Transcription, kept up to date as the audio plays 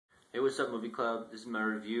what's up, Movie Club? This is my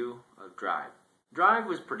review of Drive. Drive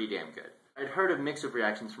was pretty damn good. I'd heard a mix of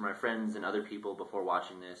reactions from my friends and other people before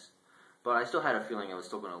watching this, but I still had a feeling I was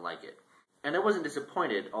still going to like it. And I wasn't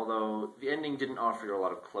disappointed, although the ending didn't offer a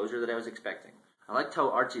lot of closure that I was expecting. I liked how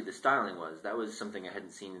artsy the styling was. That was something I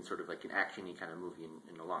hadn't seen in sort of like an action-y kind of movie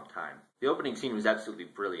in a long time. The opening scene was absolutely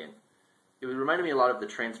brilliant. It reminded me a lot of The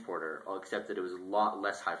Transporter, except that it was a lot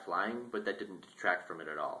less high-flying, but that didn't detract from it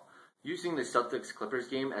at all. Using the Celtics-Clippers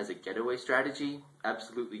game as a getaway strategy,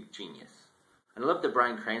 absolutely genius. And I love that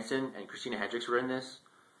Bryan Cranston and Christina Hendricks were in this.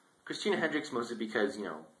 Christina Hendricks mostly because,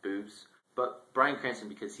 boobs, but Bryan Cranston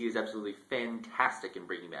because he is absolutely fantastic in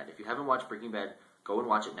Breaking Bad. If you haven't watched Breaking Bad, go and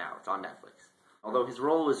watch it now. It's on Netflix. Although his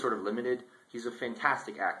role is sort of limited, he's a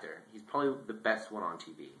fantastic actor. He's probably the best one on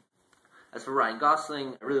TV. As for Ryan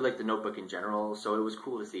Gosling, I really like The Notebook in general, so it was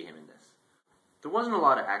cool to see him in this. There wasn't a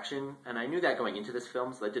lot of action, and I knew that going into this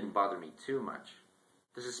film, so that didn't bother me too much.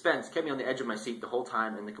 The suspense kept me on the edge of my seat the whole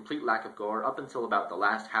time, and the complete lack of gore up until about the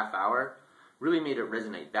last half hour really made it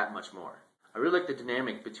resonate that much more. I really liked the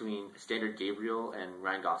dynamic between Standard Gabriel and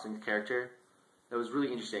Ryan Gosling's character. That was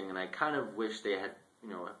really interesting, and I kind of wish they had,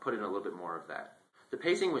 put in a little bit more of that. The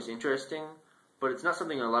pacing was interesting, but it's not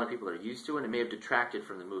something a lot of people are used to, and it may have detracted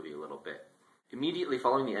from the movie a little bit. Immediately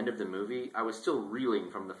following the end of the movie, I was still reeling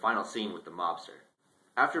from the final scene with the mobster.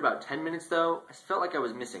 After about 10 minutes, though, I felt like I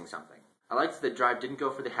was missing something. I liked that Drive didn't go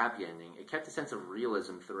for the happy ending. It kept a sense of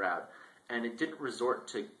realism throughout, and it didn't resort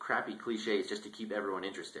to crappy cliches just to keep everyone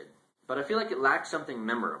interested. But I feel like it lacked something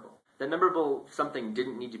memorable. That memorable something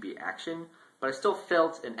didn't need to be action, but I still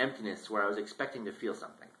felt an emptiness where I was expecting to feel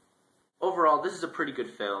something. Overall, this is a pretty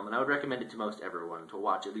good film, and I would recommend it to most everyone to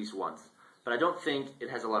watch at least once. But I don't think it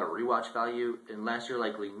has a lot of rewatch value unless you're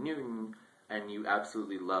like Lee Newton and you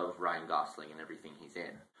absolutely love Ryan Gosling and everything he's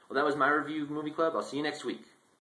in. Well, that was my review of Movie Club. I'll see you next week.